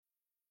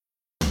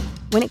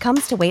When it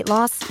comes to weight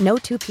loss, no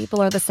two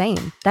people are the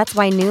same. That's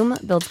why Noom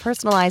builds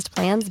personalized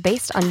plans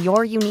based on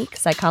your unique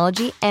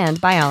psychology and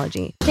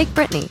biology. Take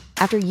Brittany.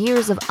 After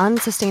years of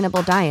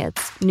unsustainable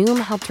diets, Noom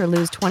helped her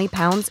lose 20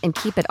 pounds and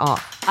keep it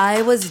off.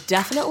 I was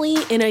definitely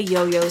in a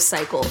yo-yo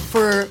cycle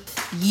for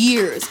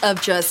years of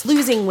just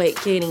losing weight,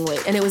 gaining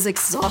weight, and it was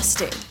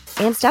exhausting.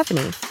 And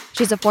Stephanie.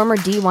 She's a former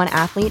D1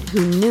 athlete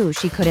who knew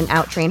she couldn't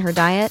outtrain her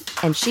diet,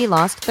 and she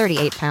lost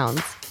 38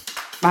 pounds.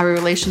 My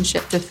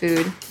relationship to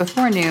food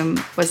before Noom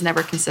was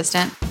never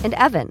consistent. And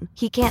Evan,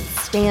 he can't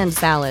stand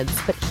salads,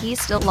 but he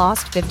still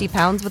lost 50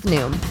 pounds with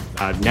Noom.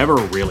 I never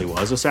really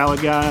was a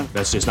salad guy.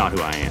 That's just not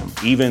who I am.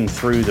 Even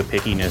through the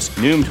pickiness,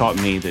 Noom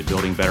taught me that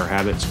building better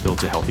habits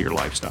builds a healthier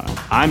lifestyle.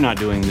 I'm not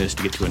doing this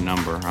to get to a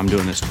number. I'm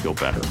doing this to feel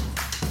better.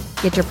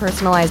 Get your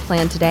personalized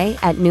plan today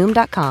at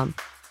Noom.com.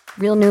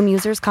 Real Noom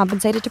users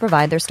compensated to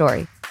provide their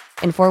story.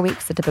 In 4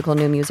 weeks, the typical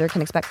Noom user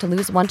can expect to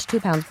lose 1 to 2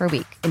 pounds per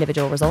week.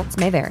 Individual results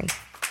may vary.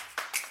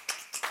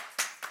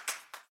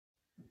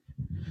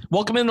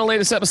 Welcome in the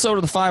latest episode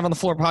of the Five on the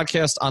Floor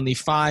podcast on the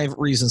 5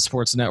 Reasons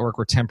Sports Network.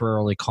 We're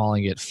temporarily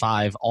calling it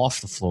 5 off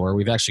the floor.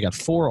 We've actually got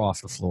 4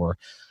 off the floor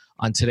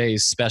on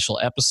today's special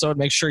episode.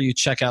 Make sure you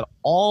check out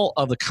all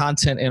of the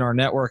content in our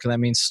network, and that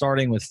means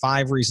starting with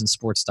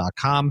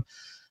 5reasonsports.com.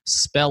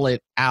 Spell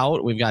it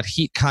out. We've got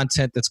Heat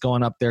content that's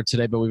going up there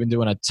today, but we've been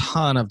doing a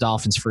ton of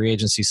Dolphins free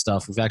agency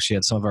stuff. We've actually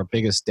had some of our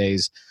biggest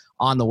days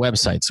on the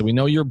website. So we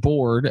know you're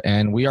bored,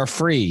 and we are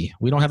free.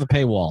 We don't have a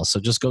paywall. So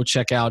just go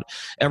check out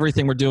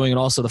everything we're doing, and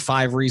also the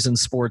 5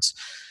 Reasons Sports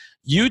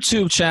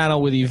YouTube channel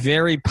with a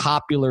very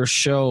popular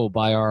show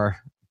by our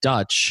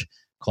Dutch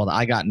called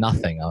I Got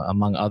Nothing,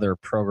 among other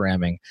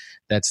programming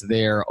that's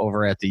there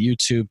over at the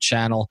YouTube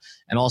channel.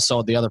 And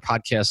also the other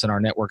podcasts in our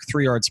network,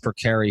 3 Yards Per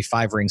Carry,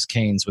 5 Rings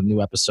Canes, with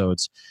new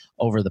episodes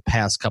over the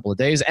past couple of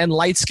days. And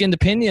Light Skinned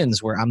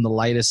Opinions, where I'm the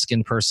lightest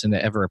skinned person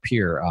to ever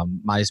appear.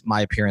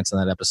 My appearance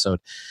on that episode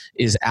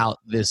is out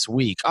this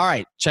week. All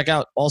right, check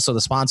out also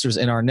the sponsors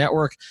in our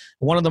network.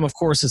 One of them, of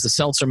course, is the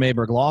Seltzer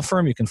Mayberg Law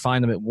Firm. You can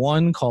find them at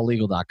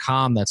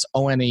onecalllegal.com. That's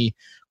ONE.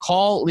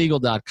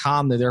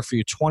 Calllegal.com. They're there for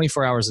you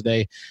 24 hours a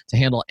day to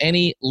handle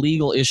any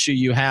legal issue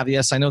you have.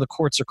 Yes, I know the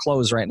courts are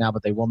closed right now,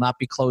 but they will not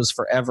be closed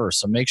forever.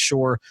 So make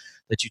sure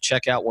that you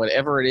check out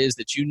whatever it is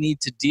that you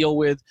need to deal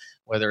with,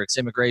 whether it's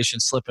immigration,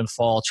 slip and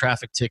fall,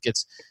 traffic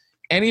tickets,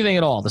 anything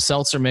at all. The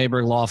Seltzer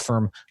Mayberg Law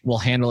Firm will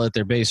handle it.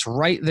 They're based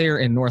right there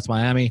in North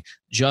Miami,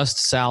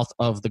 just south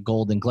of the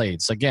Golden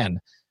Glades.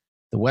 Again,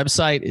 the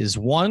website is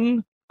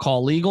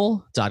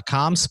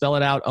onecalllegal.com. Spell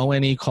it out,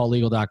 ONE,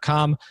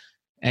 calllegal.com.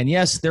 And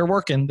yes, they're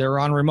working. They're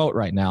on remote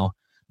right now,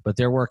 but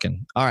they're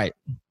working. All right,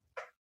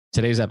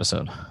 today's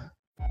episode.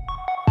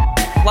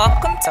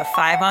 Welcome to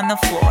 5 on the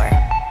Floor,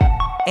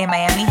 a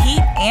Miami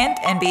Heat and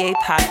NBA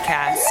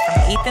podcast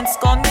from Ethan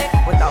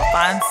Skolnick with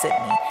Alphonse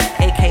Sidney,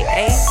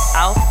 a.k.a.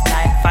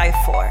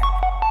 Alf954.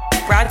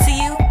 Brought to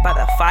you by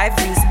the 5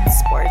 Reasons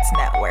Sports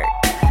Network.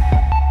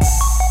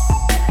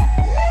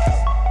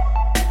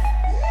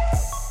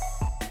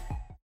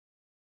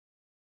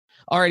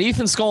 All right,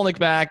 Ethan Skolnick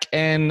back,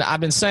 and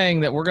I've been saying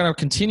that we're going to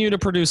continue to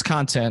produce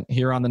content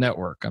here on the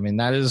network. I mean,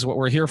 that is what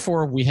we're here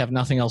for. We have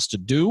nothing else to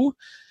do.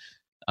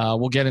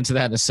 We'll get into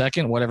that in a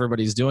second, what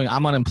everybody's doing.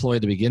 I'm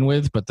unemployed to begin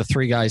with, but the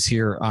 3 guys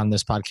here on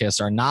this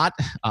podcast are not,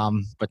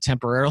 but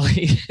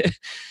temporarily.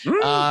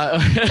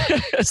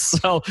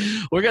 So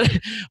we're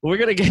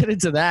gonna get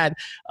into that.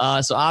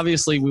 So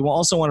obviously, we will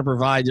also want to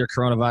provide your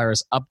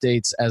coronavirus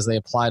updates as they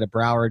apply to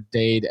Broward,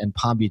 Dade, and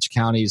Palm Beach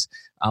counties.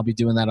 I'll be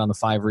doing that on the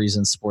 5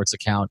 Reasons Sports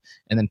account,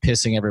 and then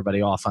pissing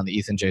everybody off on the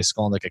Ethan J.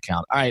 Skolnick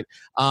account. All right,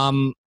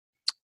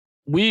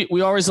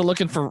 we always are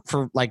looking for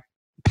like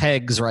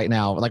pegs right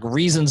now, like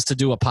reasons to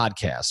do a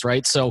podcast,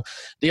 right? So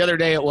the other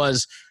day it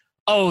was,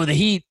 the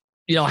Heat,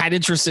 had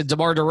interest in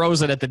DeMar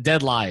DeRozan at the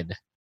deadline.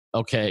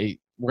 Okay,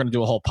 we're going to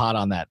do a whole pod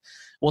on that.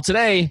 Well,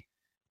 today,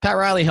 Pat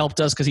Riley helped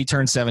us because he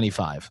turned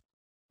 75.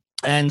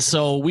 And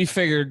so we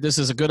figured this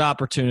is a good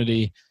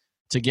opportunity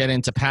to get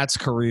into Pat's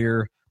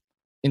career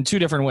in 2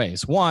 different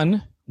ways.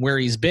 One, where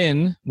he's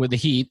been with the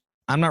Heat.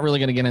 I'm not really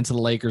going to get into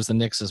the Lakers, the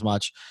Knicks as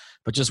much,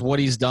 but just what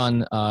he's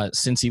done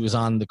since he was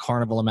on the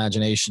Carnival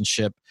Imagination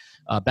ship,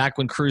 back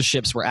when cruise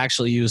ships were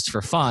actually used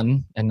for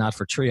fun and not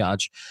for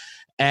triage,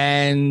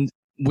 and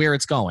where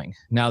it's going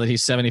now that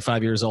he's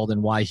 75 years old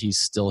and why he's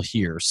still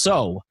here.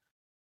 So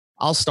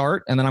I'll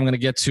start, and then I'm going to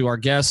get to our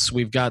guests.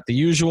 We've got the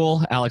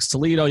usual, Alex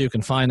Toledo. You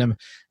can find him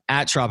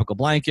at Tropical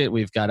Blanket.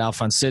 We've got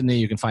Alphonse Sidney.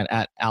 You can find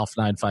at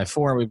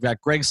Alf954. We've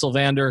got Greg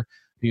Sylvander,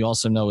 who you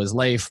also know as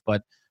Leif,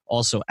 but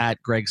also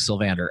at Greg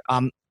Sylvander.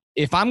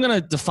 If I'm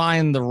going to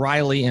define the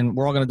Riley, and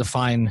we're all going to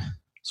define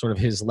sort of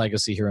his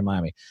legacy here in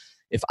Miami,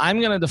 if I'm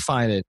going to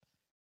define it,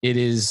 it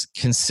is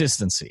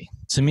consistency.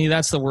 To me,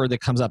 that's the word that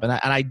comes up. And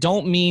I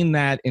don't mean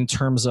that in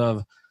terms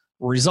of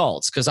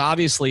results, because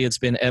obviously it's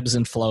been ebbs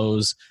and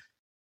flows.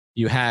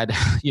 You had,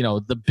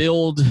 the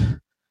build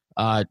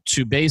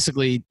to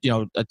basically,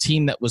 a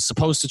team that was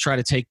supposed to try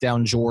to take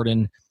down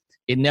Jordan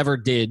It never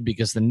did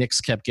because the Knicks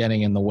kept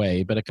getting in the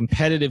way, but a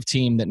competitive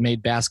team that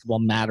made basketball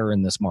matter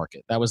in this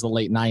market. That was the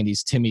late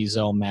 90s, Timmy,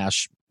 Zoe,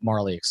 Mash,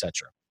 Marley,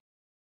 etc.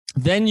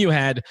 Then you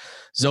had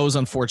Zoe's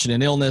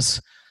unfortunate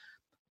illness,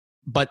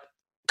 but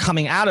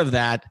coming out of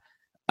that,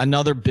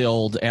 another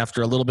build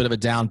after a little bit of a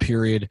down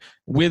period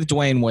with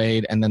Dwayne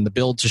Wade, and then the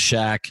build to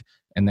Shaq.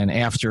 And then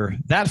after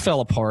that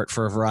fell apart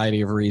for a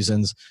variety of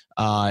reasons,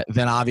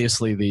 then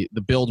obviously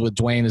the build with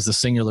Dwayne as the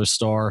singular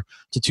star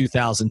to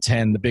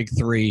 2010, the big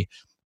three,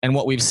 and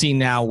what we've seen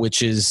now,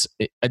 which is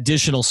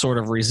additional sort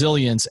of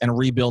resilience and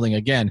rebuilding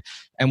again.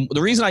 And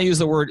the reason I use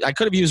the word, I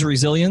could have used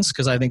resilience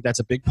because I think that's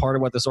a big part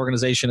of what this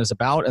organization is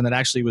about, and that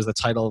actually was the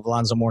title of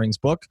Alonzo Mourning's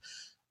book.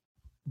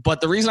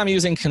 But the reason I'm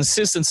using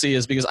consistency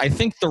is because I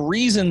think the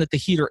reason that the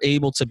Heat are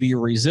able to be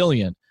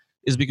resilient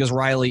is because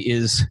Riley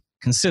is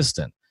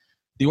consistent.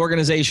 The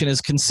organization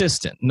is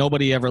consistent.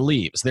 Nobody ever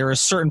leaves. There are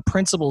certain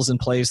principles in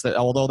place that,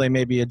 although they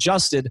may be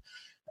adjusted,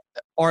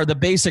 are the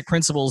basic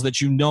principles that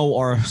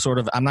are sort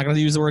of, I'm not going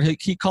to use the word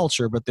Heat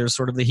culture, but there's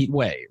sort of the Heat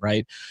way,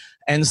 right?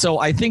 And so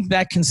I think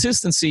that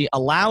consistency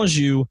allows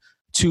you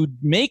to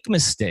make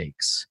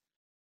mistakes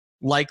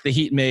like the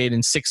Heat made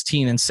in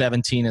 16 and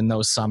 17 in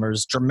those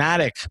summers,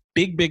 dramatic,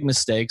 big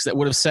mistakes that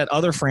would have set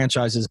other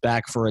franchises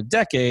back for a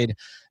decade.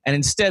 And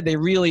instead, they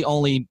really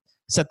only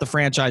set the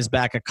franchise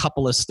back a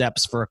couple of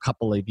steps for a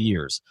couple of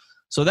years.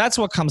 So that's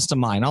what comes to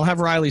mind. I'll have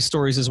Riley's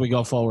stories as we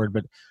go forward,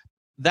 but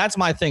that's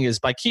my thing, is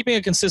by keeping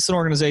a consistent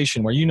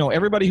organization where you know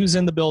everybody who's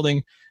in the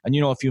building, and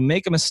you know if you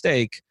make a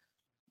mistake,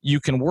 you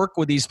can work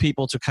with these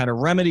people to kind of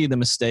remedy the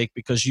mistake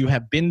because you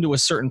have been to a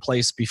certain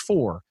place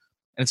before.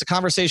 And it's a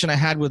conversation I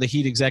had with a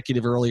Heat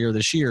executive earlier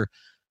this year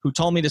who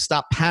told me to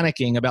stop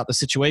panicking about the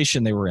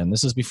situation they were in.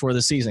 This is before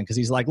the season, because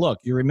he's like, look,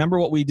 you remember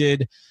what we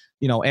did,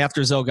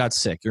 after Zoe got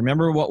sick. You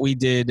remember what we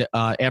did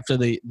after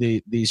the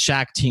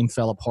Shaq team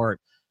fell apart.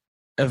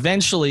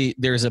 Eventually,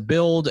 there's a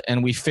build,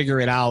 and we figure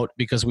it out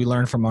because we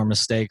learn from our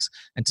mistakes.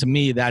 And to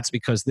me, that's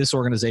because this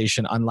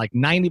organization, unlike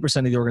 90%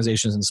 of the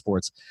organizations in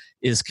sports,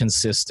 is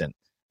consistent.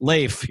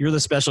 Leif, you're the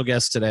special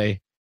guest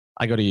today.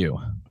 I go to you.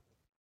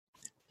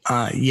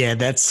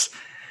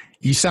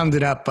 You summed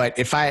it up. But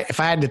if I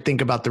had to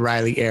think about the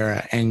Riley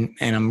era, and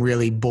I'm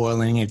really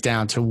boiling it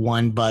down to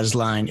one buzz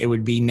line, it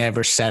would be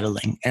never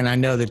settling. And I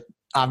know that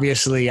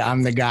obviously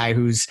I'm the guy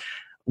who's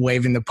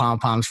waving the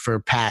pom-poms for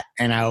Pat,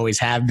 and I always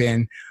have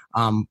been.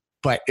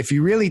 But if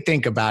you really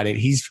think about it,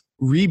 he's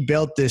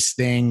rebuilt this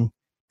thing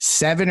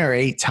 7 or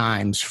 8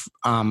 times,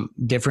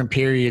 different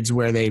periods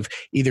where they've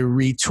either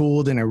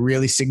retooled in a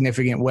really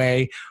significant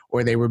way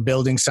or they were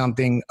building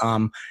something.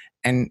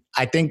 And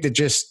I think that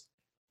just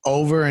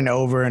over and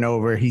over and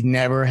over, he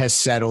never has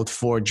settled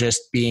for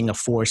just being a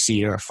 4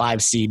 seed or a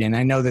 5 seed. And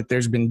I know that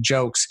there's been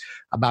jokes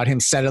about him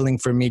settling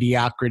for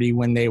mediocrity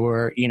when they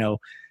were,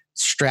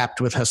 strapped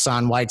with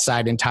Hassan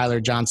Whiteside and Tyler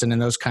Johnson and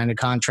those kind of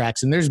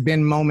contracts. And there's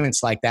been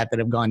moments like that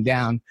have gone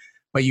down,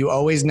 but you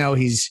always know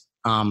he's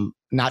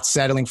not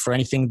settling for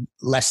anything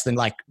less than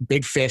like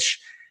big fish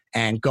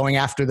and going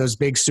after those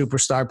big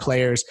superstar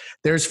players.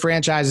 There's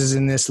franchises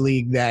in this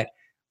league that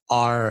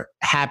are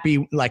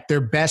happy, like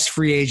their best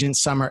free agent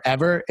summer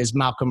ever is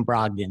Malcolm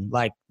Brogdon.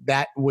 Like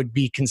that would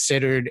be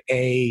considered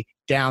a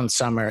down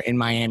summer in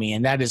Miami.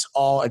 And that is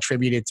all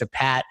attributed to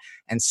Pat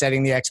and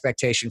setting the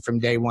expectation from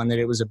day one that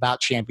it was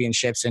about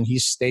championships, and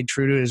he's stayed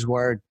true to his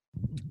word.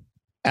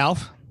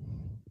 Alf?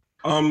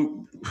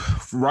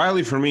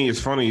 Riley, for me, it's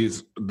funny.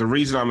 The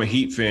reason I'm a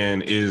Heat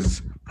fan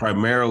is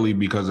primarily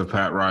because of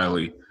Pat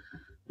Riley,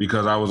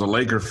 because I was a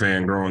Laker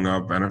fan growing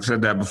up, and I've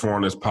said that before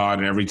on this pod,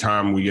 and every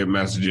time we get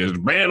messages,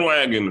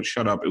 bandwagon,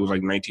 shut up. It was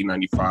like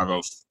 1995. I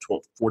was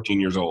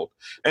 14 years old.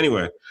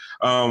 Anyway,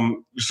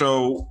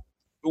 so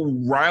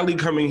Riley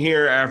coming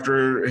here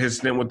after his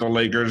stint with the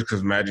Lakers,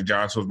 because Magic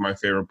Johnson was my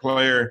favorite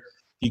player.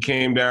 He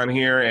came down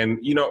here, and,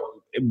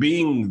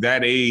 being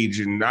that age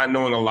and not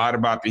knowing a lot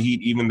about the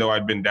Heat, even though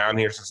I'd been down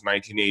here since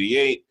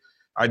 1988,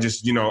 I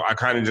just, I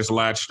kind of just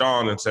latched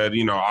on and said,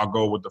 I'll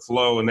go with the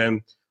flow. And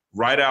then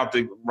right out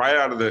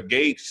of the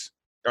gates,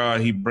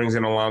 he brings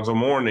in Alonzo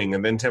Mourning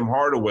and then Tim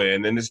Hardaway.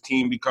 And then this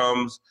team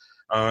becomes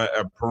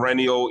a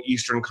perennial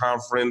Eastern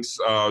Conference,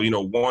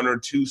 1 or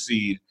 2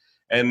 seed.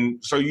 And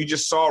so you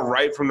just saw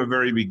right from the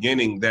very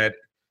beginning that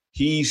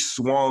he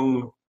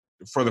swung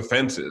for the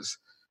fences.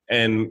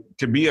 And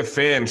to be a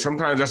fan,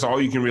 sometimes that's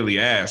all you can really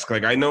ask.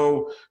 Like, I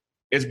know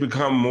it's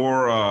become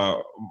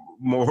more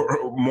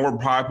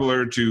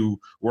popular to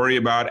worry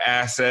about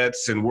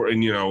assets and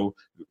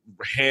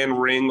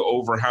hand wring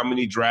over how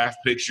many draft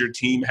picks your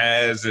team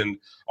has and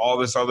all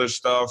this other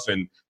stuff.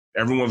 And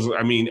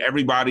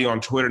everybody on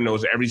Twitter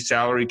knows every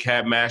salary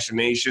cap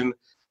machination.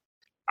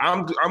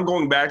 I'm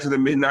going back to the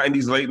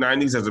mid-'90s, late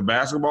 '90s as a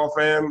basketball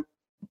fan.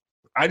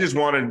 I just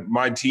wanted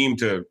my team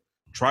to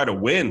try to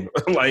win,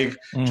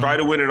 try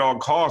to win at all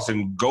costs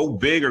and go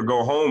big or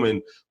go home.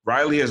 And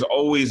Riley has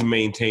always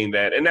maintained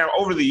that. And now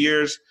over the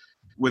years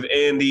with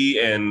Andy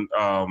and,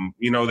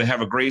 they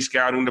have a great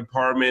scouting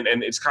department,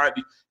 and it's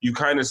you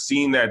kind of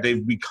seen that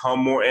they've become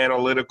more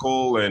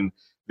analytical and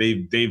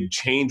they've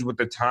changed with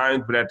the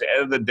times, but at the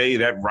end of the day,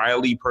 that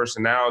Riley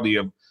personality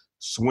of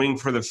swing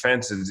for the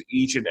fences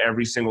each and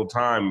every single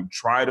time,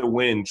 try to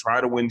win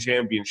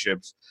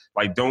championships.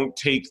 Like, don't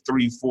take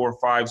 3, 4,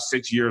 5,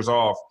 6 years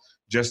off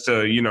just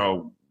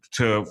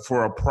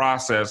for a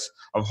process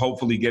of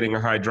hopefully getting a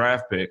high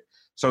draft pick.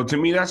 So to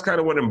me, that's kind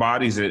of what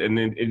embodies it. And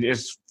then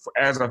it's,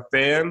 as a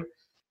fan,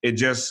 it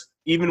just,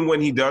 even when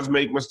he does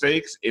make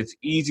mistakes, it's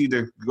easy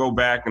to go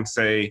back and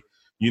say,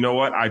 you know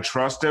what, I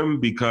trust him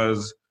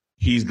because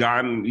he's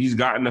gotten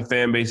the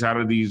fan base out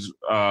of these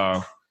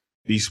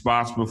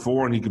spots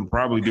before, and he can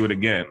probably do it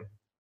again.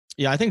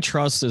 Yeah, I think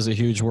trust is a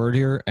huge word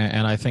here,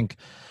 and I think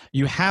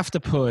you have to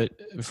put,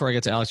 before I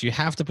get to Alex, you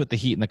have to put the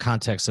Heat in the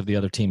context of the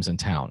other teams in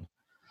town.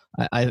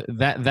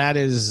 That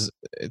is,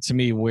 to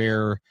me,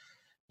 where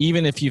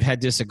even if you've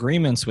had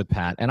disagreements with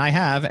Pat, and I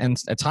have, and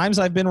at times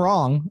I've been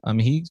wrong. I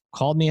mean, he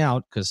called me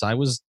out because I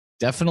was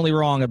definitely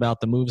wrong about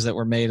the moves that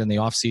were made in the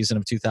offseason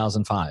of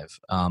 2005.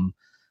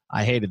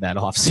 I hated that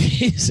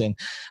offseason.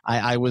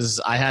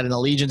 I had an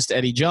allegiance to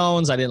Eddie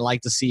Jones. I didn't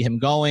like to see him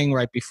going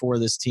right before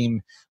this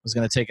team was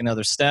going to take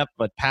another step.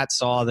 But Pat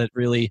saw that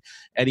really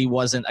Eddie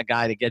wasn't a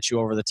guy to get you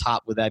over the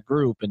top with that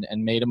group, and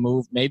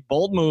made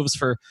bold moves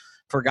for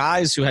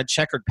guys who had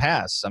checkered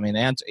pasts. I mean,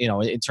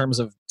 in terms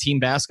of team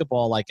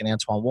basketball, like an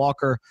Antoine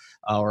Walker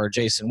or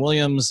Jason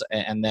Williams,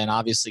 and then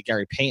obviously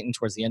Gary Payton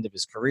towards the end of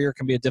his career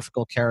can be a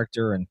difficult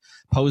character, and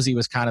Posey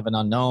was kind of an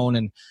unknown,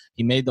 and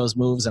he made those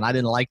moves, and I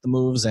didn't like the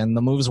moves, and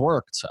the moves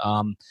worked.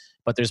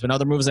 But there's been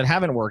other moves that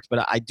haven't worked.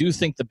 But I do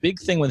think the big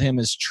thing with him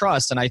is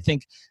trust, and I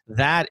think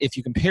that if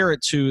you compare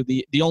it to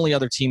the only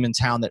other team in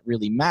town that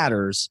really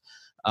matters,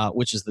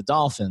 which is the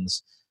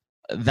Dolphins,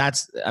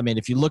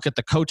 if you look at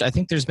the coach, I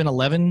think there's been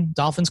 11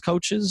 Dolphins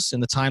coaches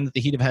in the time that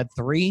the Heat have had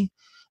 3.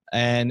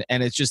 And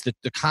it's just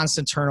the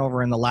constant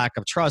turnover and the lack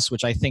of trust,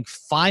 which I think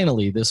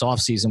finally this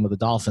offseason with the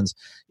Dolphins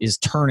is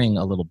turning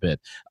a little bit.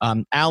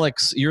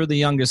 Alex, you're the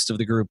youngest of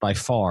the group by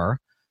far.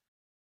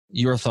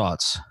 Your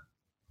thoughts?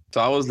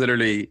 So I was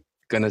literally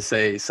going to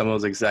say some of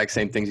those exact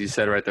same things you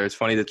said right there. It's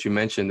funny that you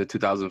mentioned the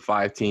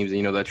 2005 teams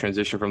and, that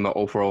transition from the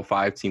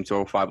 04-05 team to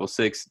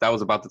 05-06. That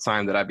was about the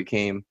time that I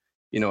became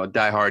a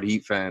diehard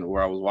Heat fan,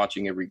 where I was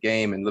watching every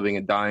game and living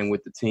and dying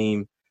with the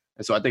team.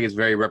 And so I think it's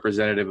very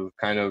representative of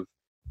kind of,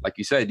 like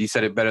you said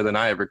it better than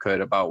I ever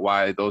could, about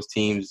why those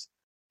teams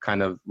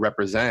kind of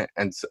represent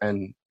and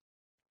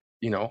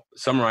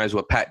summarize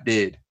what Pat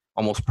did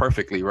almost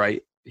perfectly,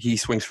 right? He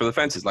swings for the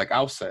fences, like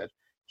Al said.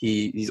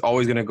 He's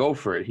always going to go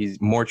for it. He's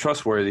more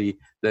trustworthy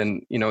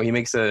than,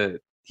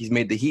 he's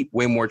made the Heat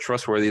way more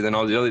trustworthy than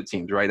all the other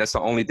teams, right? That's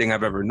the only thing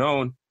I've ever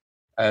known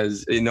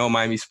as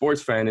Miami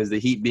sports fan, is the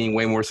Heat being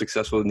way more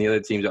successful than the other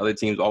teams. The other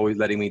teams always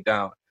letting me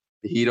down.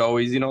 The Heat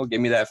always,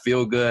 give me that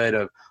feel good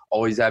of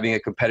always having a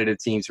competitive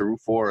team to root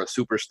for, a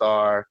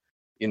superstar,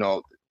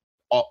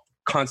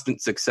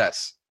 constant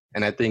success.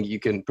 And I think you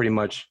can pretty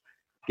much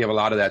give a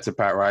lot of that to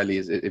Pat Riley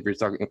if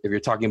you're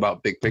talking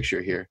about big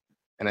picture here.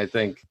 And I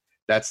think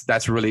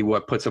that's really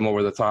what puts him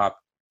over the top,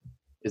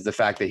 is the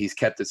fact that he's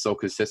kept it so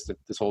consistent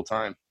this whole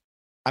time.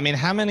 I mean,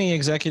 how many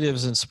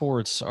executives in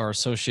sports are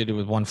associated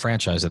with one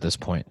franchise at this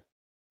point?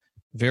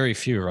 Very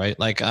few, right?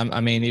 Like,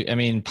 I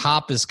mean,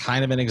 Pop is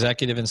kind of an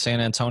executive in San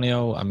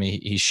Antonio. I mean,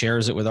 he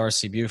shares it with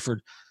R.C.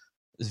 Buford.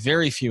 There's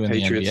very few in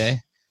Patriots. The NBA.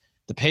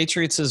 The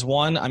Patriots is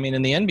one. I mean,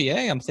 in the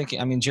NBA, I'm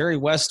thinking, Jerry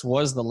West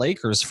was the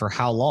Lakers for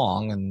how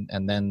long,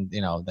 and then,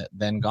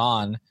 then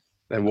gone.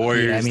 And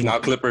Warriors, now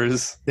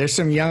Clippers. There's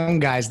some young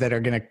guys that are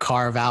going to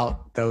carve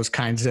out those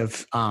kinds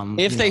of.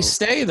 If they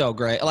stay, though,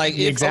 Greg. Like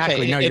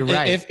exactly. Okay, no, you're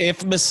right.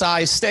 If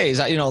Masai stays,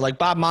 like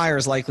Bob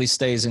Myers likely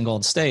stays in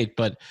Golden State,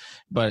 but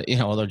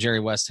although Jerry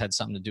West had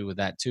something to do with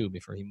that too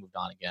before he moved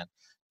on again.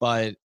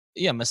 But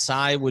yeah,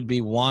 Masai would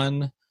be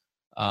one.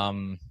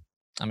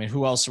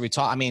 Who else are we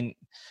talking?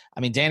 I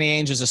mean, Danny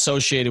Ainge is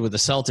associated with the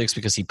Celtics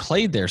because he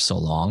played there so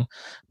long,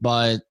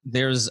 but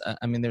there's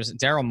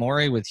Daryl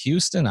Morey with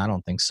Houston. I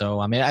don't think so.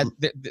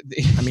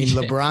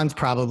 LeBron's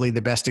probably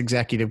the best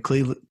executive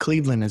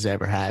Cleveland has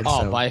ever had.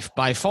 Oh, so.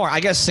 by far. I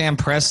guess Sam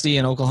Presti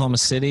in Oklahoma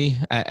City,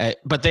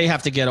 but they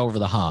have to get over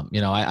the hump,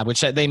 which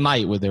they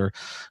might with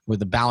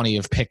the bounty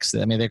of picks.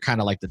 I mean, they're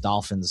kind of like the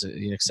Dolphins,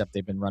 except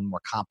they've been run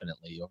more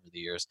competently over the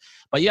years.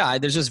 But yeah,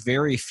 there's just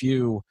very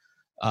few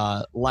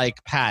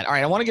like Pat. All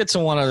right, I want to get to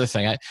one other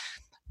thing.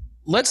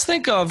 Let's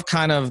think of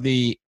kind of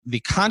the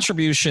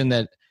contribution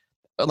that,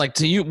 like,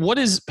 to you, what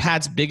is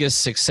Pat's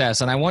biggest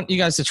success? And I want you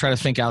guys to try to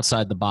think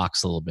outside the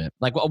box a little bit.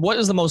 Like, what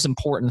is the most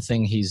important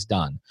thing he's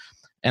done?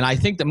 And I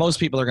think that most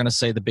people are going to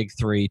say the big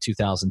 3,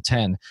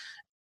 2010.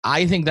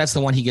 I think that's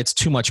the one he gets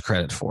too much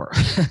credit for.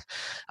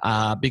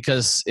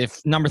 Because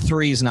if number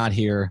 3 is not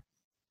here,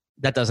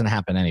 that doesn't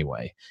happen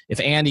anyway. If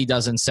Andy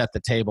doesn't set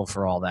the table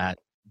for all that,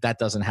 that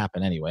doesn't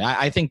happen anyway.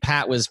 I think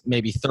Pat was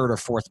maybe 3rd or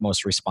 4th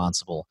most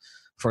responsible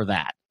for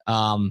that.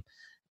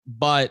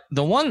 But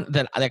the one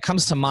that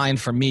comes to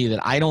mind for me that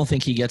I don't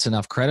think he gets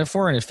enough credit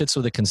for, and it fits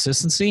with the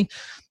consistency,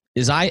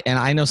 is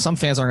I know some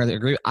fans aren't going to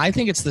agree. I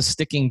think it's the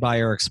sticking by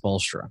Eric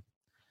Spoelstra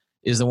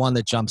is the one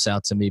that jumps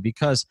out to me,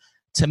 because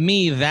to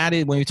me, that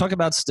is when we talk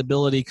about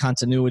stability,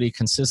 continuity,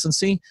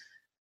 consistency,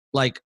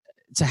 like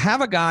to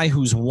have a guy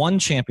who's won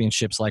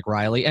championships like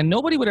Riley, and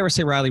nobody would ever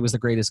say Riley was the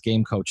greatest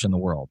game coach in the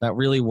world. That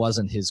really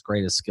wasn't his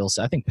greatest skill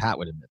set. I think Pat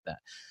would admit that.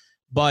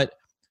 But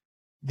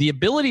the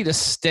ability to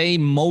stay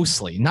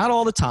mostly, not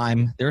all the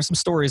time, there are some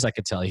stories I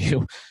could tell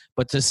you,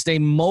 but to stay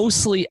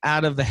mostly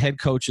out of the head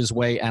coach's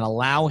way and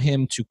allow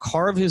him to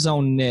carve his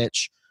own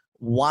niche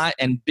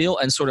and build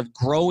and sort of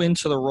grow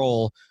into the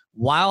role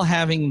while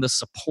having the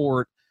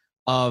support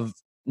of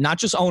not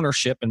just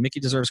ownership, and Mickey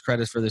deserves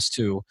credit for this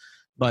too,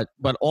 but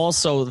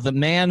also the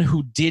man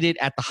who did it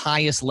at the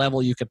highest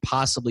level you could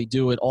possibly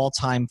do it,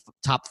 all-time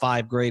top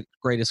 5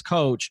 greatest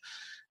coach,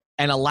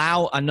 and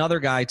allow another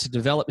guy to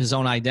develop his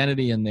own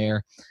identity in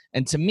there.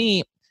 And to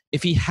me,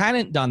 if he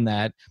hadn't done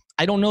that,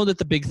 I don't know that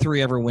the big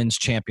three ever wins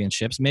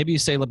championships. Maybe you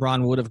say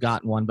LeBron would have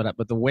gotten one, but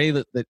the way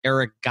that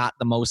Eric got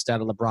the most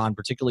out of LeBron,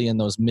 particularly in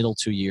those middle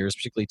 2 years,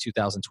 particularly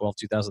 2012,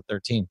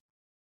 2013,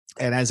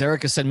 and as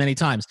Eric has said many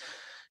times,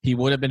 he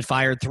would have been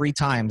fired 3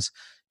 times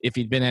if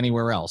he'd been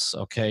anywhere else.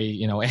 Okay,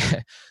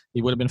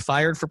 he would have been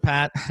fired for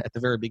Pat at the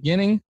very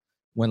beginning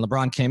when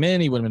LeBron came in.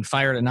 He would have been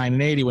fired at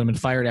 9-8. He would have been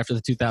fired after the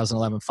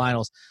 2011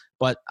 finals.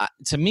 But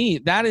to me,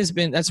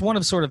 that's one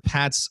of sort of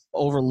Pat's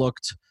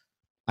overlooked,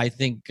 I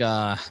think,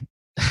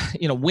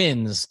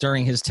 wins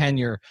during his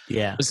tenure.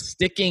 Yeah, was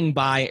sticking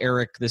by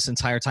Eric this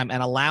entire time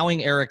and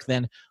allowing Eric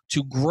then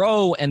to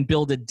grow and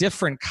build a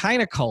different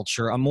kind of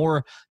culture, a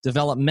more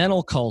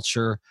developmental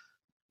culture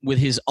with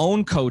his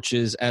own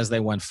coaches as they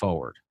went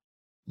forward.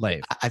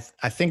 Leif.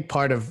 I think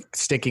part of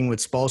sticking with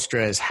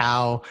Spoelstra is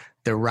how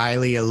the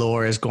Riley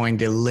allure is going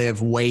to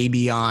live way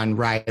beyond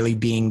Riley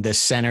being the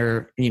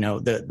center,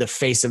 the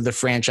face of the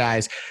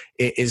franchise.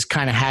 It is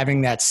kind of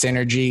having that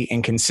synergy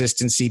and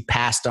consistency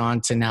passed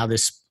on to now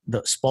the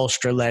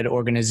Spoelstra-led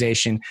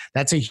organization.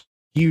 That's a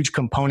huge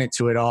component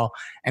to it all.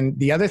 And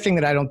the other thing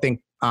that I don't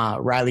think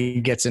Riley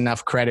gets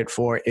enough credit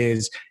for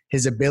is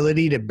his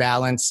ability to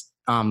balance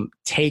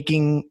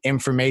taking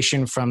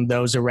information from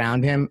those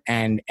around him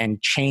and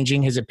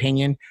changing his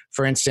opinion.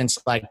 For instance,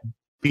 like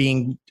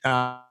being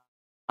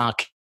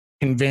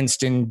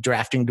convinced in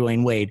drafting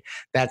Dwayne Wade.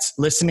 That's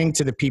listening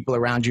to the people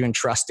around you and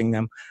trusting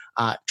them.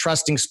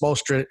 Trusting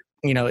Spoelstra,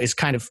 is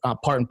kind of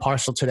part and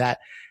parcel to that.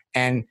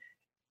 And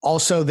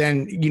also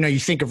then, you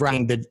think of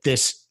Ryan,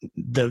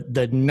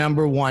 the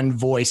number one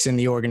voice in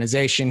the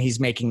organization. He's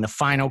making the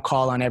final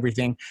call on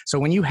everything. So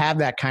when you have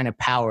that kind of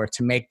power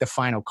to make the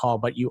final call,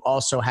 but you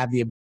also have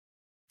the...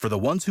 For the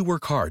ones who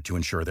work hard to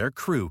ensure their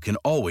crew can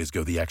always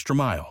go the extra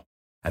mile,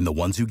 and the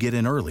ones who get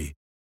in early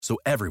so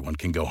everyone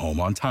can go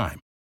home on time,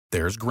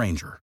 there's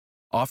Grainger,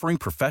 offering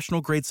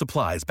professional-grade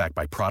supplies backed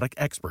by product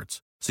experts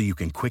so you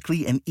can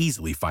quickly and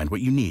easily find what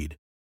you need.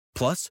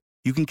 Plus,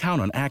 you can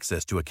count on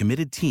access to a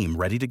committed team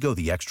ready to go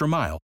the extra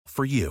mile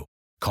for you.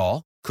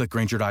 Call, click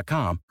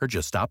Grainger.com, or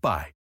just stop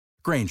by.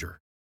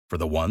 Grainger, for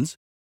the ones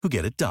who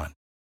get it done.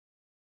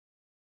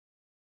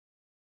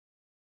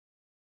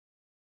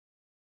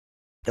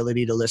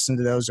 Ability to listen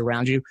to those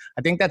around you.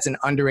 I think that's an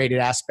underrated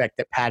aspect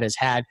that Pat has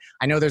had.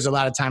 I know there's a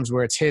lot of times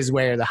where it's his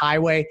way or the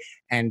highway,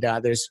 and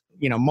there's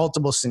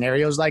multiple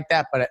scenarios like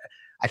that, but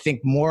I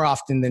think more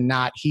often than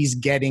not, he's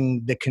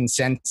getting the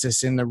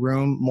consensus in the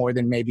room more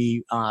than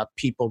maybe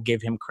people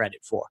give him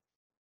credit for.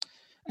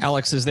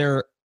 Alex, is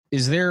there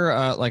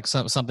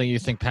something you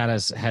think Pat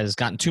has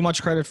gotten too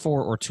much credit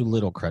for or too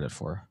little credit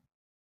for?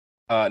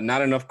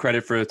 Not enough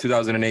credit for the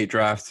 2008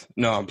 draft.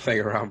 No, I'm playing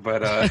around,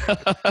 but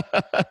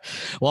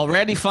well,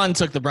 Randy Funn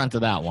took the brunt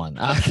of that one.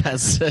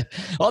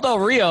 Although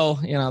Rio,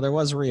 there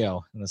was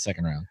Rio in the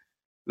second round.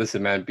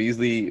 Listen, man,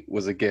 Beasley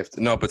was a gift.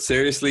 No, but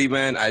seriously,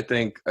 man, I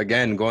think,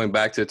 again, going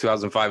back to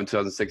 2005 and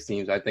 2006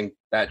 teams, I think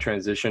that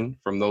transition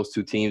from those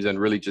two teams and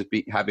really just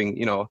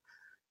having,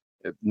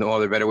 no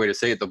other better way to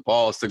say it, the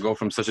balls to go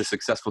from such a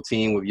successful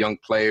team with young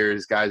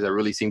players, guys that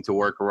really seem to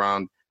work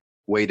around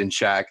Wade and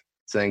Shaq,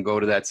 to then go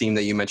to that team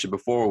that you mentioned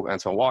before,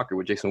 Antoine Walker,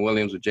 with Jason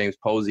Williams, with James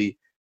Posey.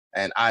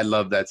 And I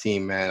love that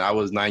team, man. I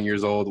was 9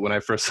 years old when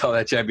I first saw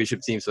that championship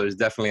team, so there's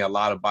definitely a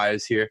lot of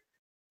bias here.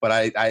 But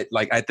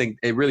I think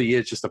it really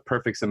is just a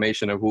perfect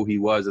summation of who he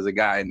was as a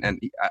guy. And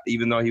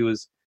even though he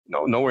was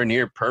nowhere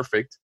near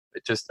perfect,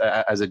 it just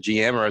as a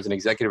GM or as an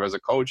executive, as a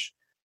coach,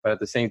 but at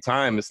the same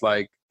time, it's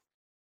like,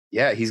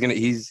 yeah,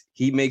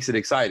 he makes it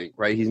exciting,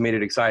 right? He's made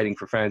it exciting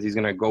for fans. He's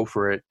gonna go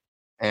for it,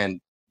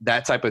 and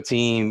that type of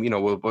team,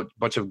 with a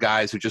bunch of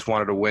guys who just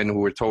wanted to win, who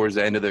were towards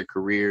the end of their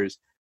careers.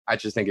 I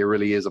just think it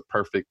really is a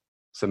perfect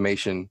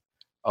summation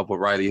of what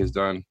Riley has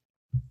done.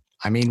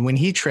 I mean, when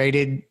he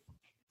traded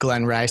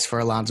Glenn Rice for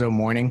Alonzo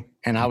Mourning,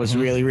 and I was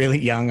really, really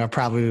young. I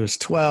probably was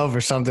 12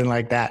 or something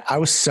like that. I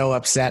was so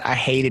upset. I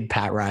hated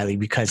Pat Riley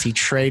because he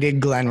traded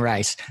Glenn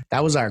Rice.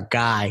 That was our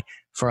guy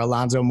for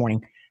Alonzo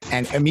Mourning.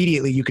 And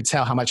immediately you could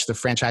tell how much the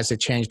franchise had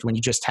changed when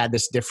you just had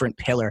this different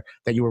pillar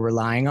that you were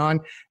relying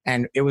on.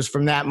 And it was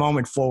from that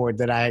moment forward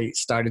that I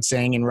started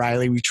saying, in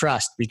Riley we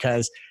trust,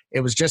 because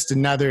it was just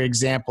another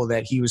example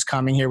that he was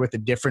coming here with a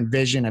different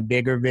vision, a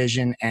bigger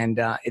vision, and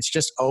it's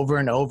just over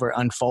and over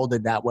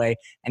unfolded that way.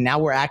 And now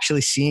we're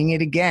actually seeing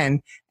it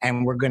again,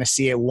 and we're going to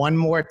see it one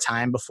more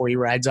time before he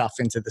rides off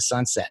into the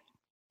sunset.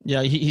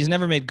 Yeah, he's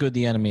never made good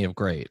the enemy of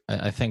great.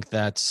 I think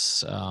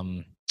that's,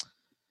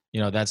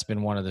 that's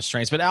been one of the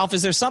strengths. But Alf,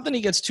 is there something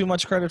he gets too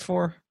much credit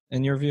for,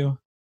 in your view?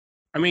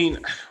 I mean,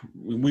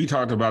 we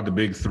talked about the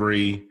big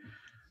three.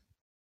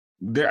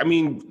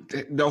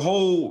 The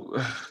whole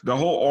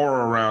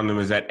aura around him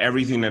is that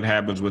everything that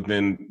happens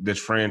within this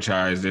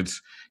franchise,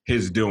 it's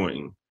his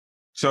doing.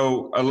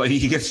 So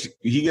he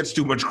gets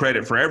too much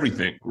credit for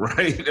everything,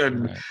 right?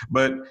 Right.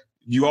 But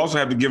you also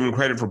have to give him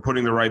credit for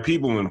putting the right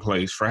people in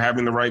place, for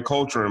having the right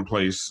culture in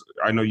place.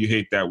 I know you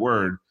hate that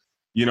word,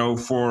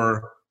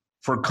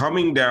 for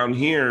coming down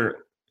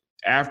here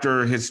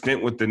after his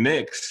stint with the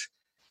Knicks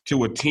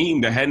to a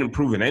team that hadn't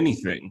proven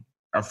anything,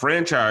 a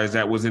franchise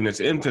that was in its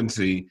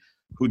infancy,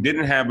 who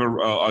didn't have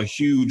a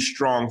huge,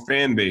 strong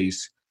fan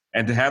base,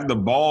 and to have the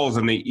balls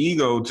and the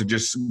ego to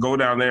just go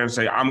down there and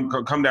say,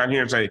 come down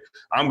here and say,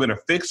 I'm going to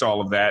fix all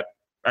of that.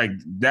 Like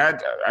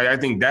that, I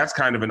think that's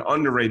kind of an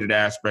underrated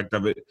aspect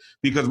of it,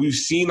 because we've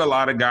seen a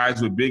lot of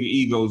guys with big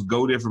egos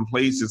go different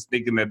places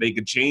thinking that they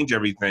could change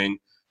everything,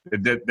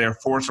 that their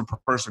force of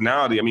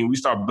personality. I mean, we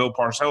saw Bill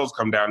Parcells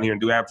come down here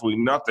and do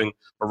absolutely nothing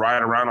but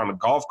ride around on a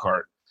golf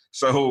cart.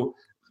 So,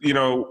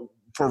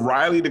 for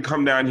Riley to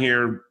come down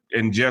here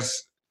and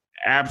just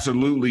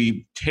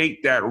absolutely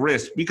take that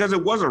risk, because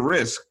it was a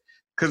risk,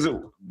 because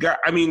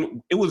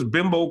it was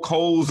Bimbo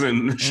Coles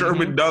and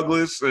Sherman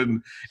Douglas,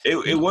 and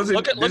it wasn't.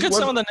 Look at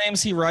some of the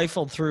names he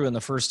rifled through in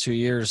the first 2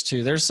 years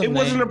too. There's some. It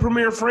wasn't a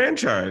premier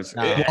franchise.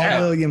 Walt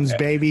Williams,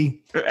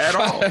 baby, at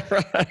all.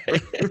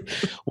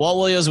 Right. Walt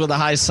Williams with the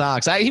high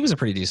socks. He was a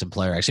pretty decent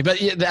player actually, but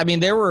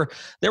there were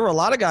a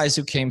lot of guys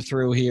who came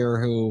through here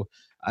who.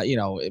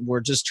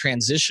 Were just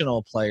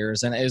transitional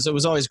players. And it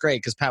was always great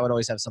because Pat would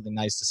always have something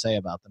nice to say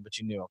about them, but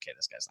you knew, okay,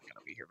 this guy's not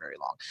going to be here very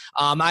long.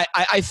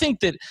 I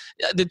think that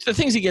the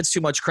things he gets too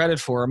much credit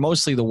for are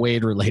mostly the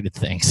Wade-related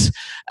things.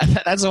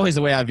 That's always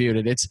the way I viewed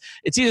it.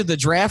 It's either the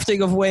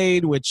drafting of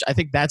Wade, which I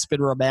think that's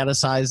been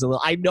romanticized a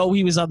little. I know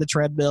he was on the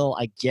treadmill.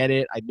 I get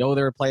it. I know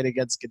they were playing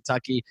against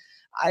Kentucky.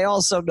 I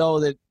also know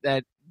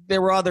that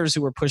there were others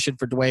who were pushing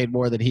for Dwayne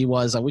more than he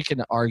was. We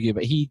can argue,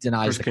 but he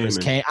denies the Chris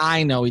Kaman.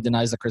 I know he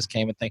denies the Chris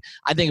Kaman thing.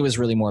 I think it was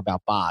really more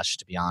about Bosh,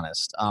 to be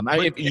honest.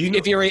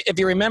 If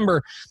you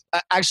remember,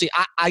 actually,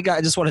 I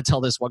just want to tell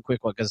this one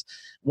quick one, because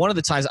one of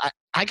the times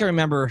I can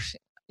remember,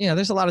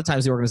 there's a lot of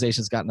times the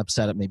organization's gotten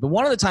upset at me, but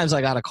one of the times I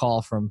got a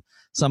call from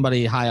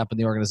somebody high up in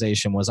the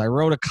organization was I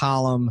wrote a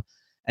column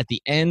at the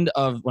end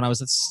of when I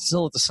was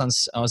still at the Sun.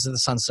 I was at the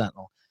Sun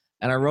Sentinel.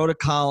 And I wrote a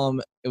column.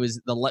 It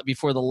was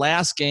before the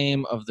last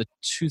game of the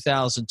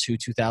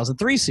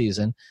 2002-2003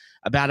 season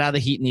about how the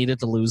Heat needed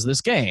to lose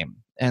this game.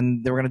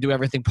 And they were going to do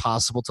everything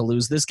possible to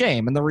lose this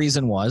game. And the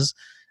reason was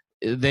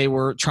they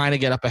were trying to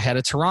get up ahead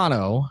of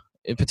Toronto,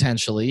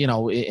 potentially,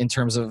 in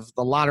terms of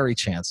the lottery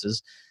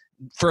chances,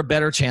 for a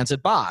better chance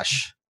at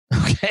Bosh.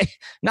 Okay,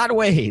 not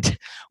Wade.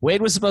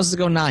 Wade was supposed to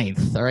go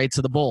 9th, all right,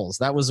 to the Bulls.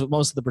 That was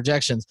most of the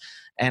projections.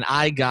 And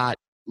I got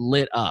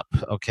lit up.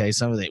 Okay,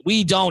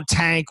 we don't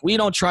tank, we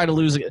don't try to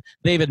lose it.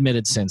 They've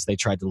admitted since they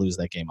tried to lose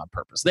that game on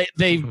purpose.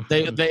 They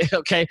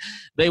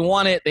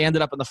won it. They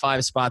ended up in the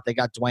 5 spot. They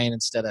got Dwayne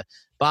instead of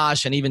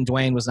Bosh, and even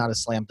Dwayne was not a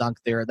slam dunk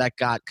there. That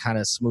got kind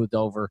of smoothed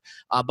over.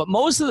 But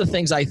most of the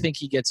things I think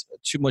he gets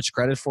too much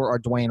credit for are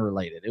Dwayne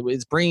related. It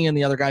was bringing in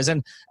the other guys.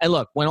 And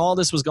look, when all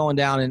this was going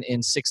down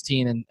in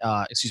 15 and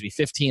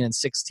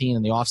 16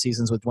 in the off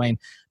seasons with Dwayne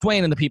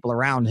and the people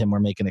around him were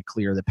making it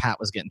clear that Pat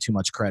was getting too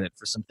much credit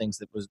for some things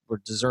that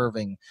were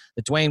deserving,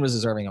 that Dwayne was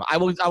deserving of. I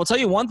will tell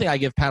you one thing I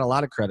give Pat a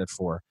lot of credit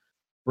for: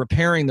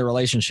 repairing the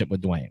relationship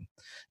with Dwayne.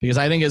 Because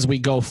I think as we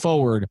go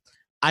forward,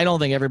 I don't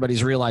think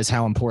everybody's realized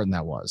how important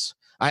that was.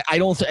 I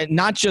don't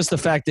not just the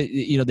fact that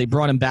they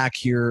brought him back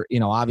here,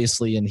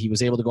 obviously, and he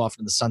was able to go off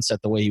into the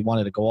sunset the way he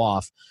wanted to go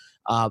off,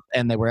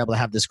 and they were able to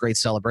have this great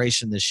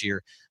celebration this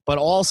year. But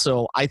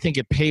also, I think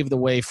it paved the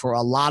way for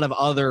a lot of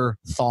other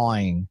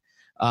thawing,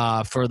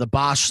 for the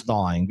Bosh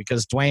thawing,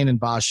 because Dwayne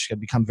and Bosh have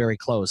become very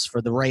close, for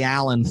the Ray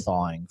Allen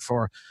thawing,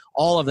 for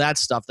all of that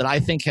stuff that I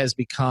think has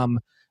become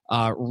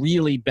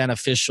really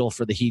beneficial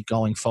for the Heat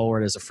going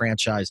forward as a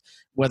franchise,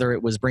 whether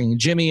it was bringing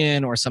Jimmy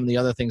in or some of the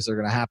other things that are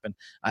going to happen.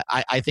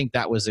 I think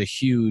that was a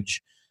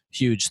huge,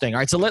 huge thing. All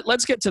right, so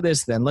let's get to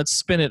this then. Let's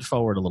spin it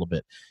forward a little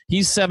bit.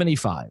 He's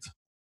 75.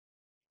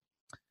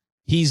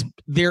 He's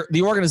there.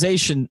 The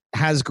organization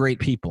has great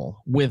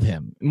people with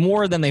him,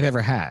 more than they've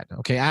ever had.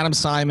 Okay, Adam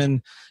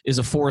Simon is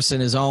a force in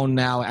his own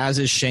now, as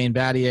is Shane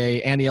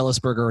Battier. Andy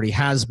Ellisberg already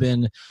has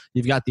been.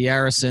 You've got the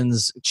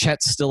Arisons.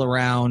 Chet's still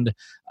around.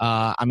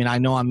 I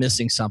know I'm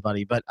missing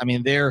somebody, but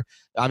they're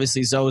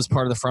obviously Zoe's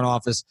part of the front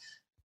office.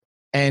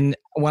 And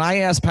when I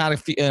asked Pat,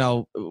 if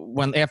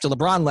when after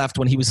LeBron left,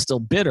 when he was still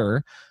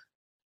bitter,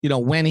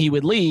 when he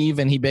would leave,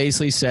 and he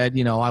basically said,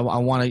 I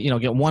want to,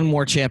 get one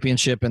more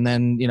championship, and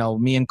then,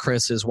 me and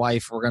Chris, his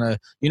wife, we're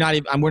not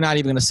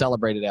even going to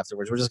celebrate it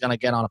afterwards. We're just going to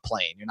get on a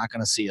plane. You're not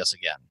going to see us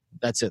again.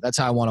 That's it. That's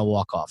how I want to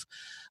walk off.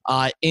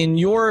 In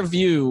your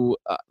view,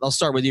 I'll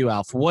start with you,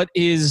 Alf. What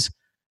is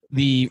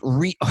the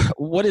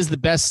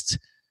best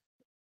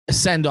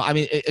send-off? I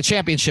mean, a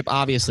championship,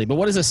 obviously, but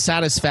what is a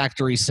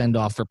satisfactory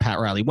send-off for Pat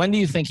Riley? When do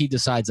you think he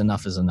decides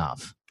enough is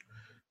enough?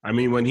 I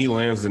mean, when he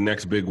lands the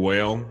next big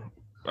whale,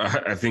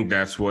 I think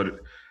that's what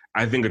 –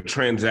 I think a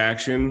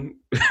transaction,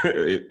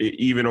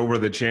 even over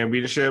the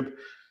championship,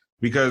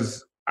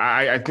 because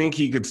I think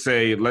he could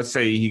say – let's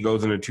say he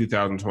goes into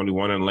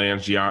 2021 and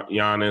lands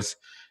Giannis,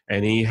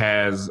 and he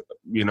has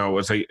 –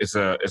 it's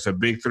a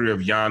big three of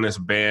Giannis,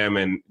 Bam,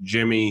 and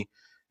Jimmy,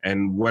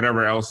 and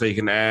whatever else they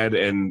can add.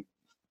 And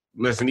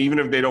listen, even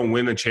if they don't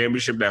win the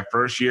championship that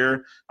first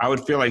year, I would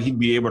feel like he'd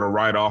be able to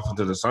ride off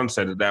into the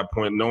sunset at that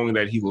point, knowing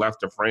that he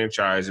left the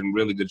franchise in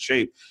really good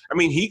shape. I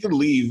mean, he could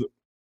leave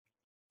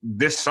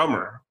this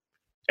summer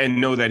and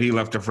know that he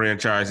left the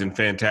franchise in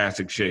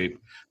fantastic shape.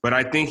 But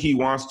I think he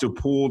wants to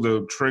pull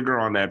the trigger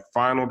on that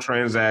final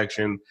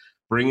transaction,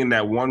 bring in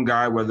that one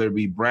guy, whether it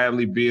be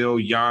Bradley Beal,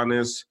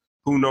 Giannis,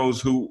 who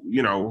knows who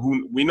we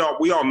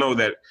all know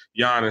that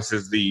Giannis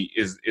is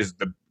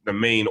the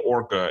main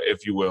orca,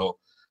 if you will.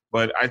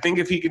 But I think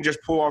if he can just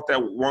pull off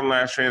that one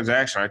last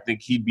transaction, I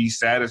think he'd be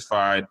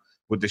satisfied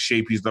with the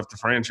shape he's left the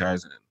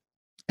franchise in.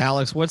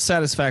 Alex, what's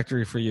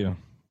satisfactory for you?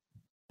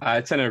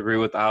 I tend to agree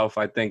with Alf.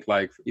 I think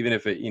even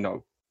if it,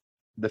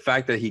 the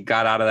fact that he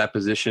got out of that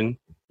position,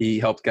 he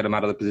helped get him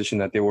out of the position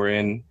that they were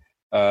in,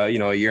 a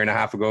year and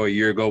a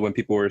year ago when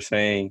people were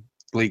saying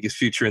bleakest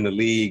future in the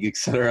league, et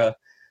cetera.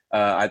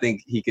 I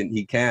think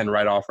he can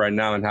write off right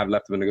now and have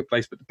left him in a good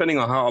place. But depending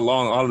on how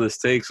long all of this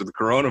takes with the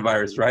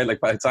coronavirus, right? Like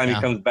by the time he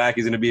comes back,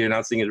 he's going to be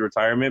announcing his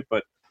retirement.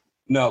 But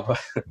no.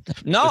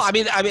 No, I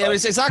mean,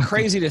 it's not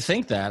crazy to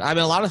think that. I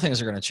mean, a lot of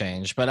things are going to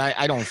change, but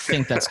I don't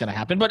think that's going to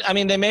happen. But I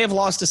mean, they may have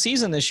lost a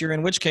season this year,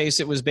 in which case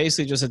it was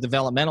basically just a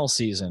developmental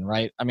season,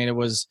 right? I mean,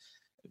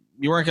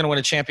 you weren't going to win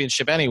a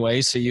championship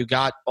anyway, so you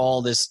got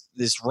all this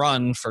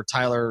run for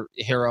Tyler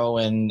Hero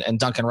and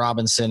Duncan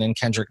Robinson and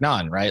Kendrick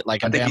Nunn, right?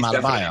 Like a Bam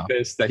Adebayo.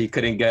 Pissed that he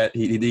didn't get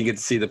to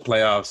see the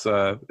playoffs,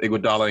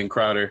 Iguodala and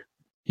Crowder.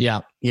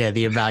 Yeah,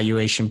 the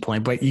evaluation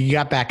point. But you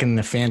got back in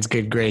the fans'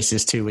 good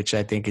graces too, which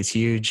I think is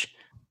huge.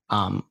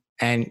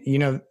 And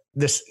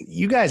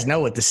you guys know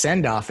what the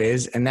send-off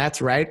is, and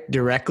that's right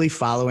directly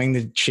following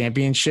the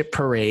championship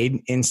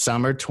parade in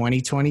summer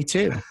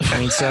 2022. I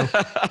mean, so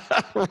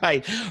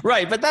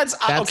right, but that's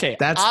okay.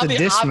 That's the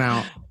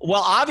dismount.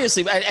 Well,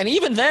 obviously, and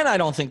even then, I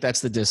don't think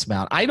that's the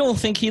dismount. I don't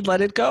think he'd let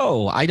it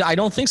go. I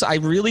don't think so. I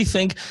really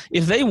think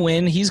if they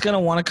win, he's going to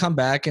want to come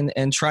back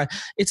and try.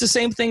 It's the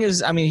same thing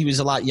as, I mean, he was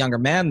a lot younger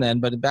man then,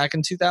 but back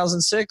in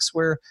 2006,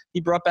 where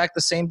he brought back the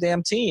same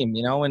damn team,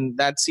 and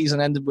that season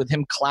ended with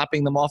him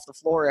clapping them off the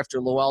floor after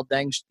Luol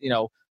Deng,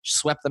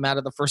 swept them out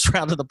of the first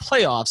round of the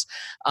playoffs.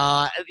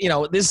 I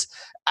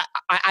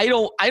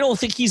don't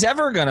think he's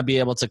ever going to be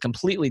able to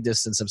completely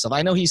distance himself.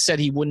 I know he said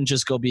he wouldn't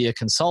just go be a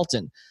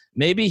consultant.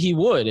 Maybe he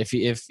would if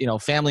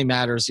family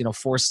matters,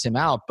 forced him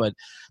out. But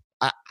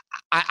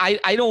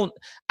I don't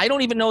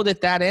even know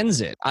that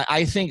ends it.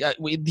 I think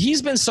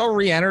he's been so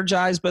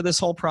re-energized by this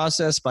whole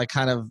process, by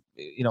kind of,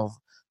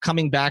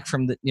 coming back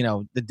from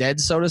the dead,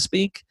 so to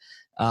speak,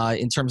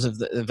 in terms of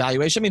the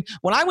evaluation. I mean,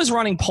 when I was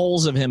running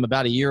polls of him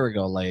about a year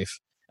ago, Leif,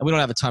 and we don't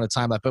have a ton of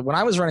time left, but when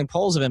I was running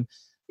polls of him,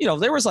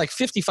 there was like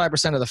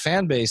 55% of the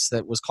fan base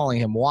that was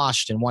calling him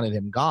washed and wanted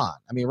him gone.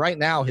 I mean, right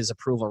now his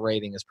approval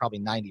rating is probably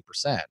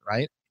 90%,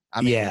 right?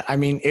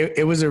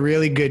 It was a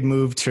really good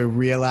move to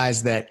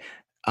realize that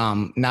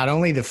not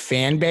only the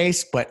fan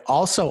base, but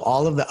also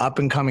all of the up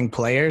and coming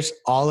players,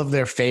 all of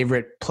their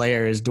favorite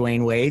player is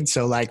Dwayne Wade.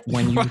 So like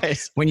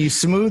when you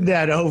smooth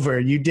that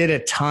over, you did a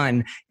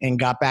ton and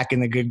got back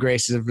in the good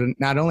graces of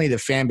not only the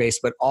fan base,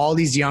 but all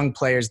these young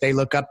players. They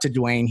look up to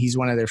Dwayne. He's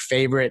one of their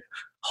favorite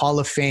Hall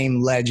of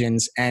Fame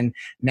legends. And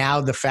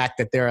now the fact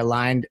that they're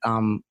aligned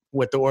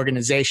with the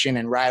organization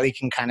and Riley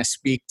can kind of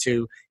speak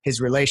to his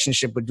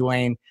relationship with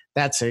Dwayne,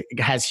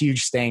 has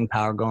huge staying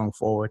power going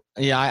forward.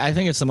 Yeah, I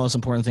think it's the most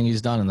important thing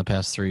he's done in the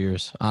past 3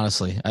 years.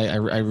 Honestly, I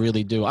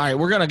really do. All right,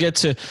 we're going to get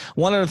to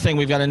one other thing.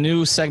 We've got a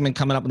new segment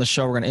coming up on the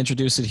show. We're going to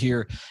introduce it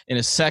here in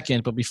a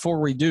second. But before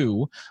we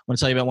do, I want to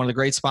tell you about one of the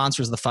great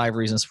sponsors of the 5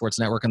 Reasons Sports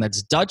Network, and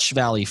that's Dutch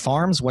Valley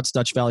Farms. What's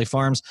Dutch Valley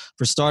Farms?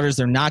 For starters,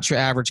 they're not your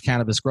average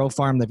cannabis grow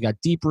farm. They've got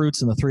deep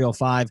roots in the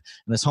 305,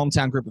 and this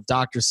hometown group of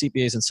doctors,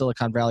 CPAs, and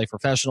Silicon Valley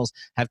professionals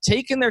have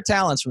taken their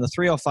talents from the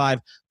 305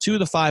 to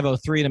the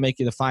 503 to make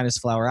you the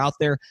finest flower out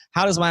there.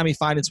 How does Miami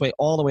find its way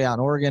all the way out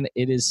in Oregon?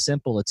 It is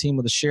simple. A team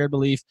with a shared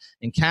belief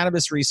in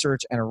cannabis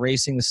research and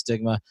erasing the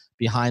stigma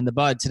behind the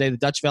bud. Today, the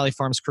Dutch Valley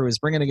Farms crew is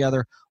bringing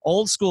together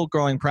old school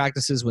growing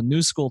practices with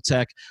new school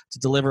tech to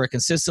deliver a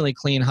consistently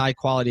clean, high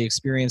quality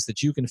experience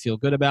that you can feel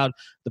good about.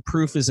 The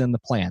proof is in the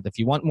plant. If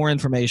you want more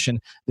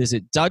information,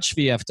 visit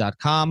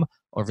DutchVF.com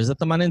or visit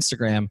them on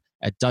Instagram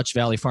at Dutch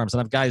Valley Farms.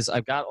 And I've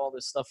got all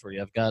this stuff for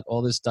you. I've got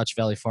all this Dutch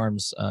Valley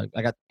Farms.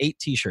 I got 8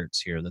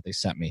 T-shirts here that they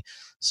sent me.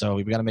 So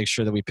we've got to make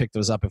sure that we pick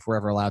those up if we're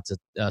ever allowed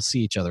to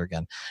see each other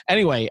again.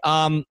 Anyway,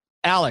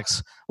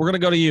 Alex, we're going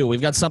to go to you.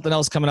 We've got something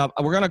else coming up.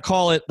 We're going to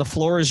call it The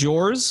Floor is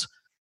Yours.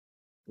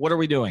 What are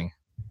we doing?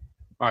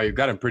 All right, you've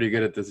gotten pretty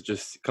good at this,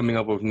 just coming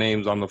up with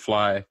names on the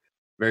fly.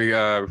 Very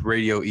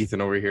radio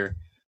Ethan over here.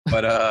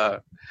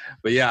 But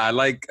yeah,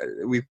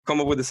 we've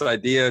come up with this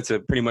idea to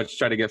pretty much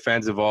try to get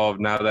fans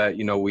involved now that,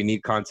 we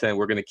need content.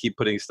 We're going to keep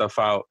putting stuff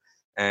out.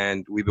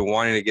 And we've been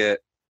wanting to get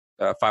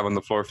 5 on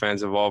the Floor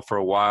fans involved for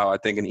a while. I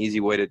think an easy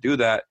way to do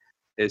that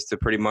is to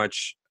pretty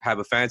much have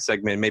a fan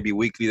segment, maybe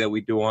weekly, that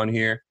we do on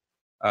here.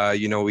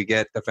 We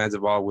get the fans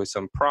involved with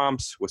some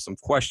prompts, with some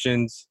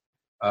questions,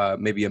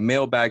 maybe a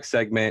mailbag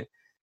segment.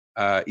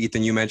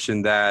 Ethan, you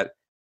mentioned that,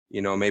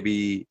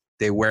 maybe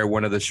they wear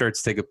one of the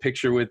shirts, take a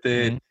picture with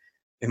it. Mm-hmm.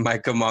 It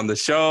might come on the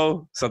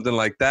show, something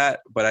like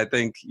that. But I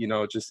think,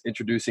 just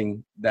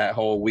introducing that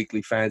whole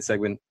weekly fan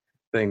segment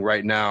thing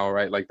right now,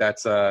 right? Like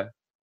that's,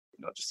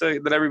 just to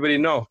let everybody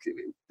know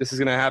this is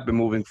going to happen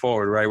moving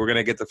forward, right? We're going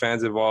to get the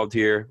fans involved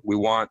here. We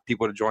want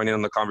people to join in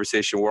on the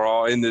conversation. We're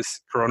all in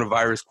this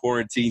coronavirus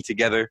quarantine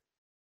together.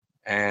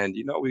 And,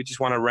 we just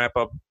want to ramp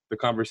up the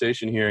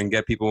conversation here and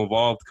get people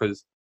involved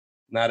because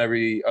not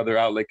every other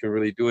outlet can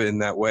really do it in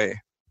that way.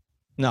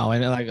 No,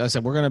 and like I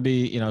said, we're going to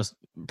be,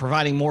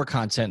 providing more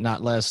content,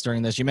 not less,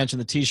 during this. You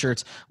mentioned the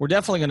T-shirts. We're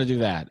definitely going to do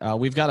that.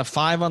 We've got a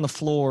 5 on the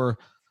Floor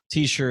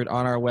T-shirt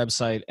on our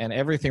website, and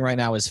everything right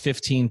now is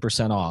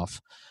 15%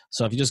 off.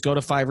 So if you just go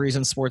to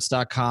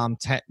 5reasonsports.com,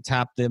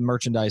 tap the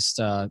merchandise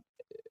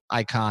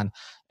icon,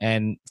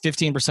 and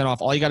 15%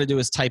 off. All you got to do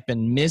is type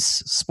in Miss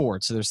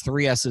Sports. So there's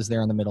 3 S's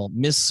there in the middle.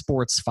 Miss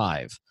Sports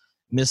 5.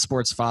 Miss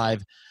Sports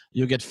 5.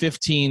 You'll get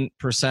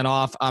 15%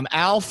 off.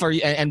 Alf,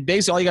 and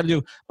basically all you got to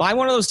do, buy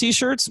one of those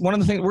T-shirts. One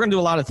of the things, we're going to do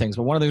a lot of things,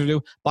 but one of the things we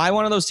do, buy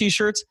one of those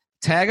T-shirts,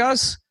 tag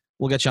us,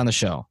 we'll get you on the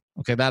show.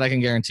 Okay, that I can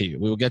guarantee you.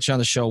 We will get you on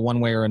the show one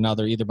way or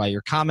another, either by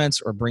your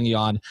comments or bring you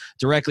on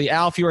directly.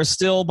 Alf, you are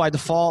still, by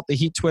default, the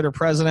Heat Twitter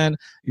president.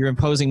 You're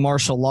imposing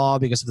martial law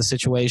because of the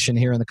situation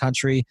here in the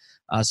country.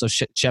 So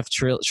Chef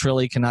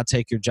Trilly cannot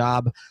take your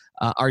job.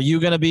 Are you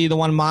going to be the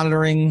one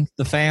monitoring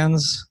the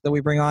fans that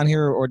we bring on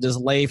here, or does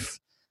Leif...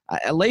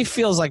 Leif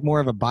feels like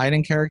more of a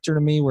Biden character to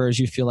me, whereas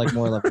you feel like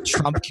more like a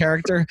Trump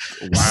character.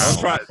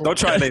 Wow! Don't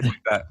try Leif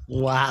like that.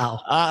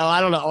 Wow!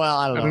 I don't know. Well,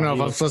 I don't know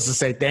if I'm supposed to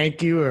say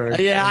thank you or.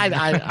 Yeah,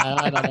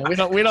 I don't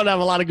know. We don't have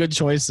a lot of good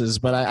choices,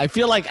 but I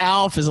feel like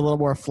Alf is a little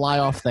more fly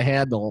off the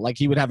handle. Like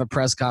he would have a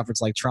press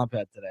conference like Trump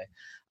had today.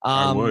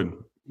 I would.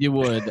 You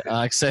would,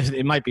 except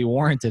it might be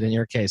warranted in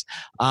your case.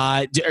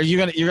 You're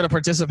gonna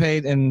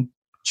participate in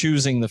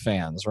choosing the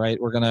fans, right?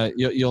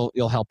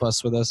 You'll help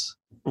us with this.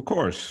 Of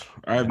course.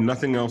 I have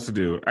nothing else to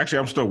do. Actually,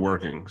 I'm still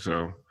working,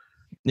 so.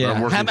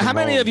 Yeah. How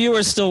many of you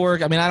are still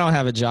working? I mean, I don't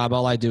have a job.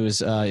 All I do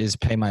is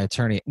pay my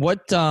attorney. What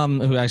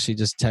who actually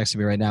just texted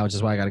me right now, which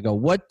is why I got to go.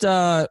 What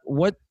are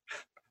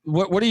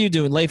you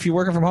doing? Leif, you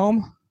working from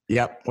home?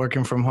 Yep,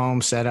 working from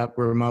home, set up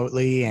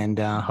remotely, and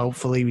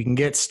hopefully we can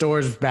get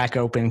stores back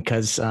open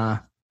because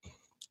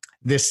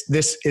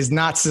this is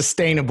not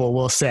sustainable,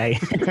 we'll say.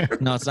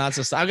 No, it's not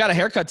sustainable. I've got a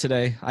haircut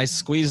today. I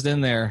squeezed in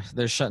there.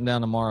 They're shutting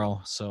down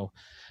tomorrow, so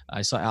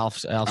I saw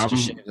Alf.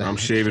 I'm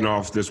shaving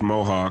off this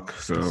mohawk,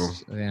 so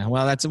yeah.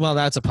 Well, that's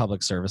a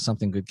public service.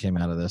 Something good came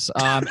out of this.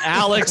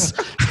 Alex,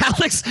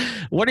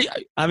 what are you?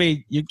 I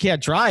mean, you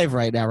can't drive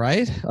right now,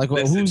 right? Like,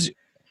 who's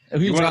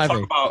driving?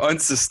 Talk about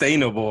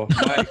unsustainable.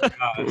 My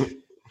God.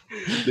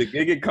 The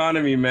gig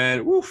economy,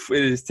 man, it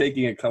is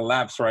taking a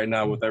collapse right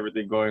now with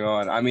everything going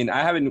on. I mean,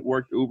 I haven't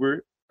worked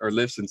Uber or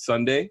Lyft since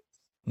Sunday,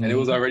 and it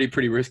was already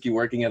pretty risky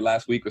working it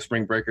last week with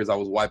spring breakers. I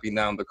was wiping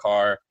down the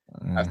car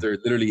after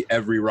literally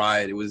every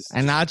ride. It was,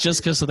 and not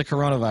just because of the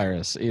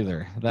coronavirus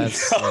either.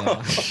 That's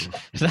not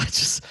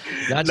just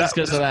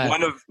because of that.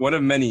 One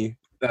of many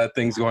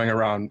things going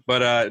around,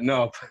 but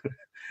no.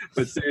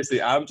 But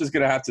seriously, I'm just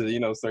gonna have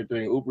to, start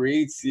doing Uber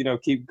Eats.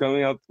 Keep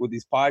coming up with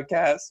these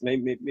podcasts.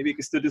 Maybe you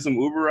can still do some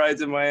Uber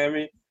rides in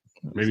Miami.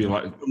 Maybe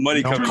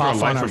money coming from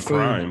life of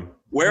crime.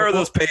 Where are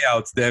those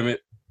payouts? Damn it!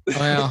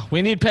 Well,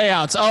 we need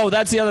payouts. Oh,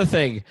 that's the other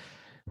thing.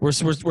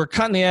 We're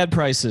cutting the ad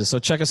prices. So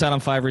check us out on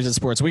 5 Reasons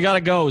Sports. We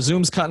gotta go.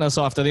 Zoom's cutting us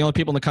off. They're the only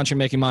people in the country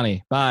making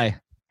money. Bye.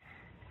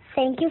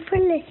 Thank you for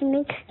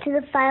listening to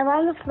the 5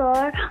 on the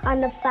Floor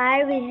on the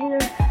 5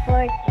 Reasons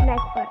Sports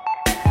Network.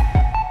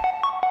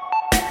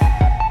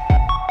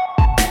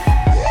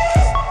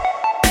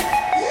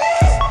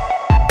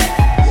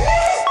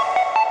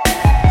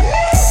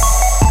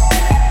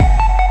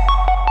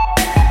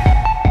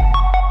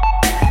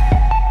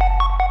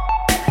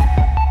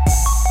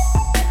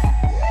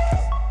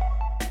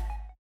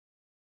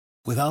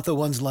 Without the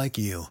ones like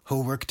you,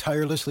 who work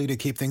tirelessly to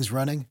keep things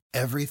running,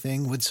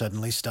 everything would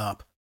suddenly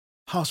stop.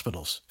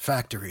 Hospitals,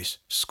 factories,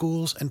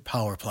 schools, and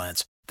power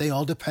plants, they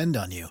all depend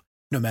on you.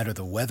 No matter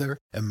the weather,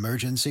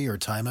 emergency, or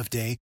time of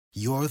day,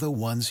 you're the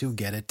ones who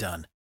get it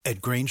done.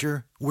 At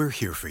Grainger, we're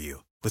here for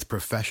you with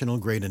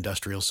professional-grade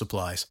industrial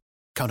supplies.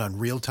 Count on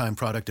real-time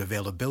product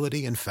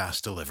availability and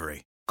fast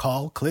delivery.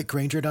 Call, click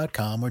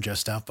Grainger.com, or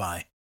just stop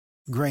by.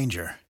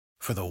 Grainger,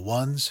 for the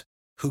ones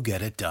who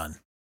get it done.